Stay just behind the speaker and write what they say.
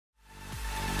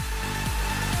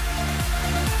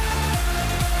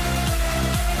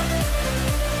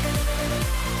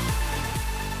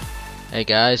Hey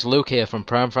guys, Luke here from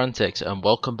Frantix and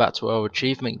welcome back to our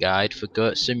achievement guide for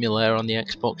Goat Simulator on the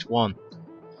Xbox One.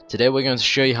 Today we're going to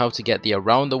show you how to get the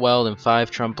Around the World in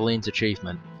 5 Trampolines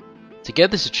achievement. To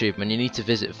get this achievement you need to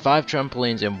visit 5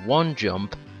 trampolines in one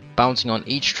jump, bouncing on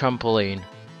each trampoline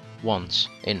once.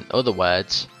 In other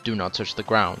words, do not touch the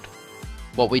ground.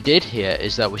 What we did here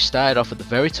is that we started off at the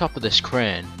very top of this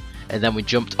crane and then we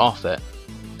jumped off it.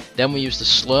 Then we used the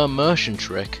slow motion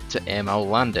trick to aim our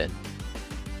landing.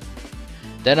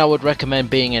 Then I would recommend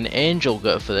being an angel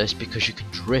goat for this because you can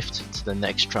drift to the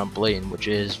next trampoline, which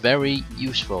is very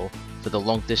useful for the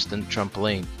long distance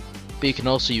trampoline. But you can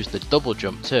also use the double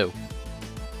jump too.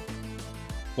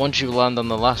 Once you land on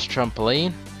the last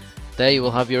trampoline, there you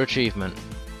will have your achievement.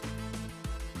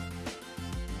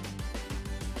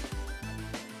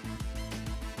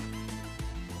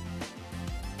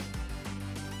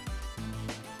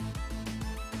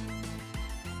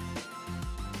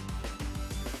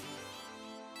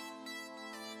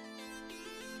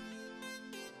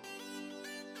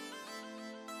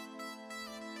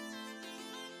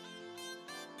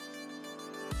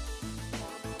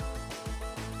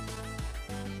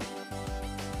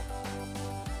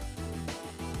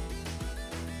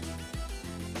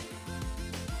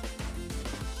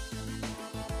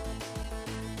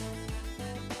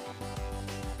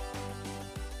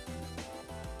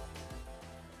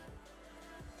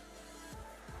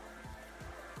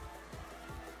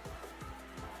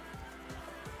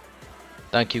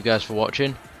 Thank you guys for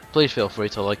watching. Please feel free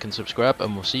to like and subscribe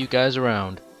and we'll see you guys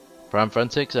around.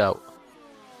 Frantix out.